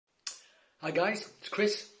Hi guys, it's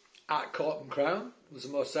Chris at Cork and Crown. There's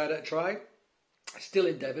some more cider to try. Still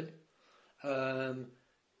in Devon,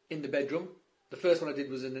 in the bedroom. The first one I did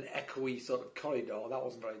was in an echoey sort of corridor. That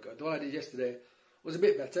wasn't very good. The one I did yesterday was a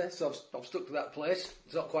bit better, so I've stuck to that place.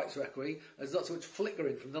 It's not quite so echoey. There's not so much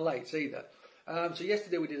flickering from the lights either. So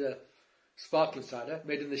yesterday we did a sparkling cider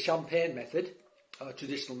made in the champagne method,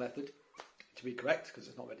 traditional method, to be correct, because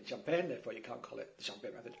it's not made in champagne, therefore you can't call it the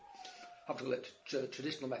champagne method. I have to call it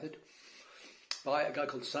traditional method. By a guy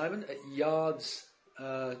called Simon at Yard Cider.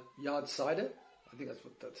 I think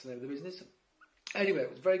that's the name of the business. Anyway, it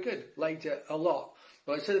was very good. Liked it a lot.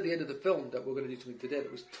 But I said at the end of the film that we're going to do something today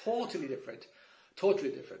that was totally different. Totally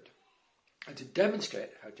different. And to demonstrate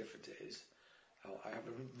how different it is, I have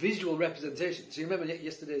a visual representation. So you remember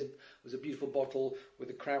yesterday was a beautiful bottle with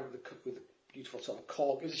a crown, with a beautiful sort of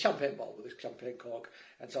cork. It was a champagne bottle with a champagne cork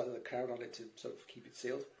and sort of the crown on it to sort of keep it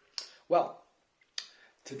sealed. Well,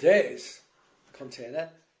 today's container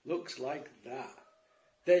looks like that.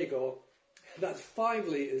 There you go. That's 5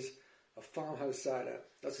 litres of farmhouse cider.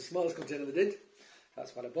 That's the smallest container they did.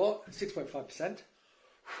 That's what I bought. 6.5%.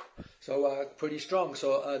 So pretty strong.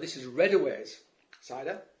 So this is Reddaway's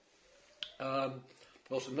cider.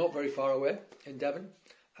 Also not very far away in Devon.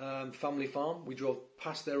 Family farm. We drove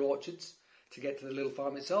past their orchards to get to the little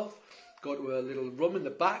farm itself. Go to a little room in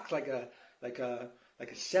the back, like a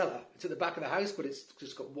cellar. It's at the back of the house, but it's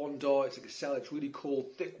just got one door. It's like a cellar. It's really cool,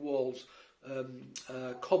 thick walls,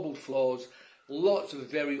 cobbled floors, lots of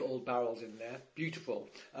very old barrels in there. Beautiful.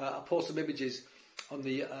 I'll post some images on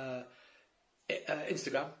the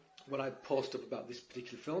Instagram when I post up about this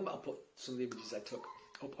particular film. I'll put some of the images I took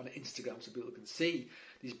up on Instagram so people can see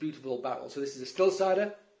these beautiful old barrels. So this is a still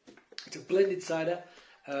cider. It's a blended cider.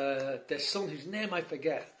 There's someone whose name I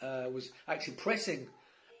forget was actually pressing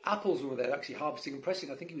apples when we were there, actually harvesting and pressing.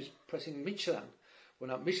 I think he was pressing Michelin when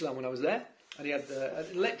I was there. And he had an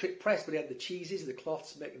electric press, but he had the cheeses, the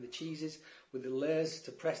cloths making the cheeses with the layers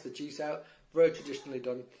to press the juice out. Very traditionally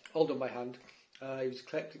done, all done by hand. He was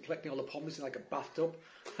collecting all the pommes in like a bathtub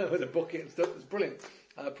with a bucket and stuff. It was brilliant.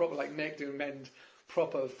 Proper like make do and mend,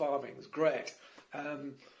 proper farming. It was great.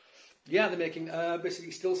 Yeah, they're making basically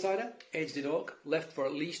still cider, aged in oak, left for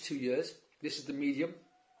at least 2 years. This is the medium.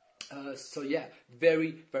 So yeah,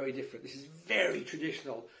 very, very different. This is very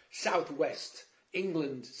traditional southwest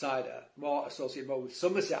England cider, more associated more with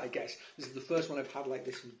Somerset, I guess. This is the first one I've had like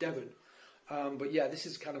this from Devon. But yeah, this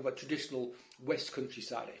is kind of a traditional West Country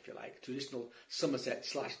cider, if you like. Traditional Somerset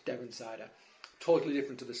 / Devon cider. Totally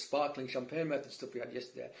different to the sparkling champagne method stuff we had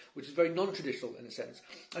yesterday, which is very non-traditional in a sense.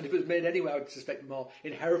 And if it was made anywhere, I would suspect more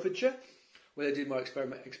in Herefordshire, where they did more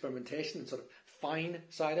experimentation and sort of fine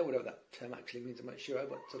cider, whatever that term actually means, I'm not sure,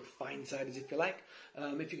 but sort of fine ciders if you like.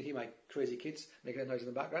 If you can hear my crazy kids making a noise in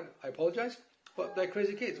the background, I apologise, but they're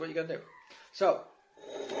crazy kids, what are you going to do? So,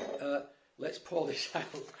 let's pour this out.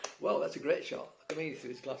 Well, that's a great shot. Look at me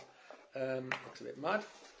through this glass. Looks a bit mad.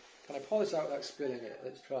 Can I pour this out without spilling it?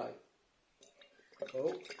 Let's try.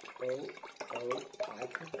 Oh, I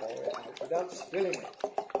can pour it out without spilling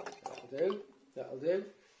it. That'll do.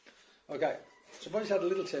 Okay, so I've already had a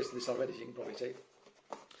little taste of this already, as you can probably see.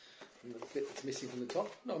 And the bit that's missing from the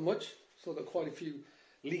top, not much. Still got quite a few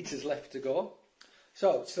litres left to go.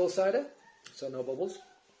 So, still cider, so no bubbles.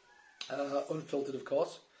 Unfiltered, of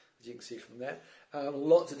course, as you can see from there.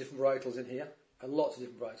 Lots of different varietals in here. Lots of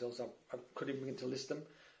different varietals. I couldn't even begin to list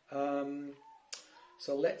them.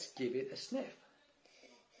 So let's give it a sniff.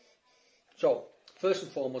 So, first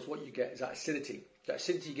and foremost, what you get is that acidity. That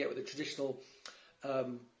acidity you get with the traditional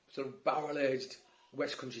sort of barrel-aged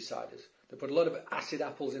West Country ciders. They put a lot of acid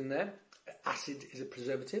apples in there. Acid is a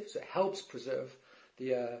preservative, so it helps preserve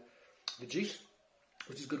the juice,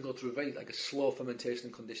 which is going to go through a slow fermentation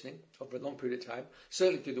and conditioning over a long period of time,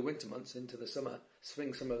 certainly through the winter months into the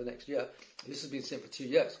spring, summer of the next year. This has been sitting for 2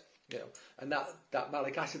 years, and that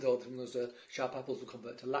malic acid from those sharp apples will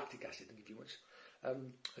convert to lactic acid and give you much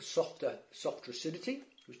a softer acidity.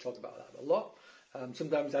 We've talked about that a lot.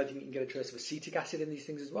 Sometimes I think you can get a trace of acetic acid in these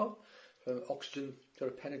things as well, oxygen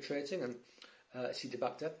sort of penetrating and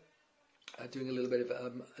acetobacter doing a little bit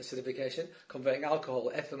of acidification, converting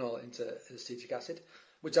alcohol, ethanol into acetic acid,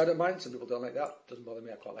 which I don't mind. Some people don't like that. Doesn't bother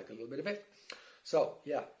me. I quite like a little bit of it. So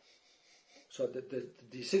yeah. So the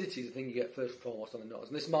acidity is the thing you get first and foremost on the nose,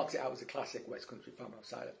 and this marks it out as a classic West Country farmhouse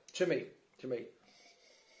cider. To me.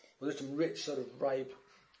 Well, there's some rich sort of ripe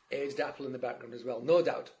aged apple in the background as well, no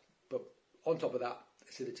doubt. But on top of that,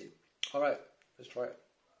 acidity. All right, let's try it.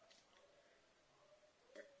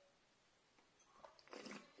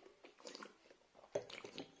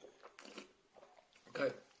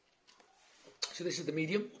 Okay. So this is the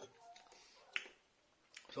medium.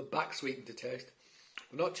 So back sweetened to taste,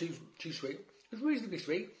 but not too sweet. It's reasonably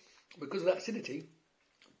sweet because of that acidity.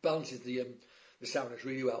 Balances the sourness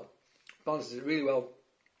really well. Balances it really well.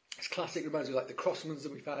 It's classic. Reminds me of like the Crossmans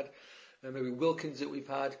that we've had, and maybe Wilkins that we've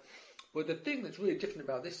had. But the thing that's really different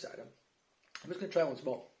about this cider, I'm just going to try once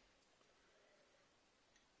more.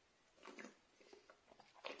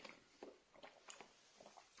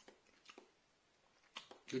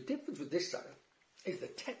 The difference with this cider is the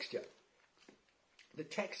texture. The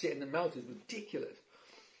texture in the mouth is ridiculous.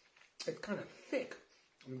 It's kind of thick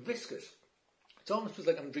and viscous. It's almost feels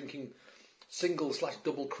like I'm drinking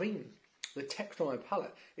single/double cream. The texture on my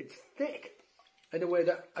palate, it's thick in a way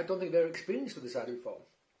that I don't think I've ever experienced with this cider before.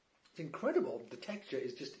 It's incredible. The texture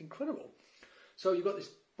is just incredible. So you've got this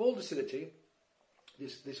bold acidity,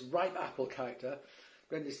 this ripe apple character,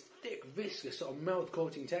 then this thick, viscous sort of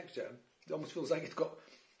mouth-coating texture. It almost feels like it's got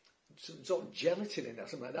some sort of gelatin in there,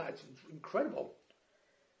 something like that. It's incredible.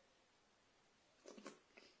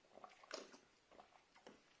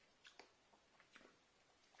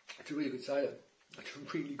 It's a really good cider. It's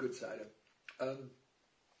a really good cider.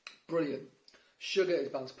 Brilliant. Sugar is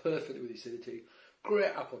balanced perfectly with acidity.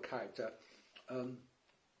 Great apple character.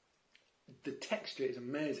 The texture is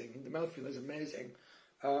amazing. The mouthfeel is amazing.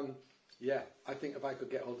 Yeah, I think if I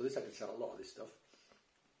could get hold of this, I could sell a lot of this stuff.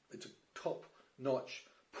 It's a top-notch,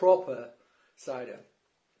 proper cider.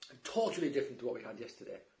 And totally different to what we had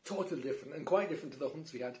yesterday. Totally different, and quite different to the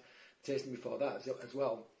hunts we had tasting before that as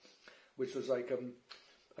well. Which was like,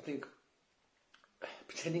 I think,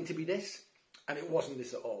 pretending to be this, and it wasn't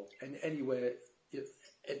this at all in any way,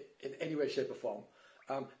 in any way, shape or form.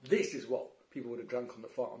 This is what people would have drunk on the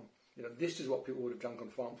farm. You know, this is what people would have drunk on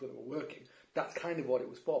farms when they were working. That's kind of what it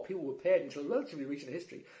was for. People were paid until relatively recent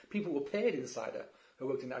history. People were paid in cider who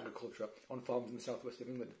worked in agriculture on farms in the southwest of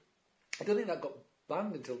England. I don't think that got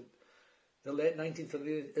banned until the late 19th or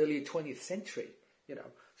the early 20th century. You know,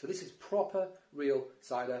 so this is proper, real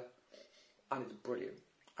cider, and it's brilliant.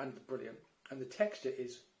 And the texture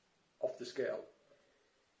is off the scale.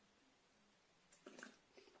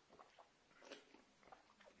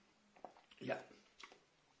 Yeah.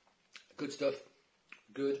 Good stuff.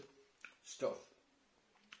 Good stuff.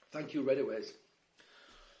 Thank you, Reddaways.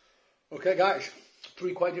 Okay, guys.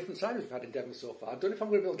 3 quite different ciders we've had in Devon so far. I don't know if I'm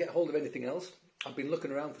going to be able to get hold of anything else. I've been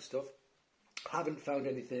looking around for stuff. Haven't found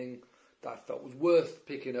anything that I felt was worth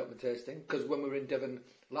picking up and tasting. Because when we were in Devon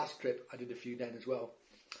last trip, I did a few then as well.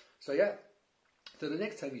 So yeah. So the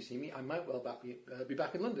next time you see me, I might well be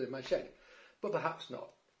back in London in my shed. But perhaps not.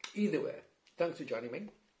 Either way, thanks for joining me.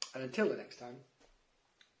 And until the next time,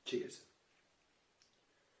 cheers.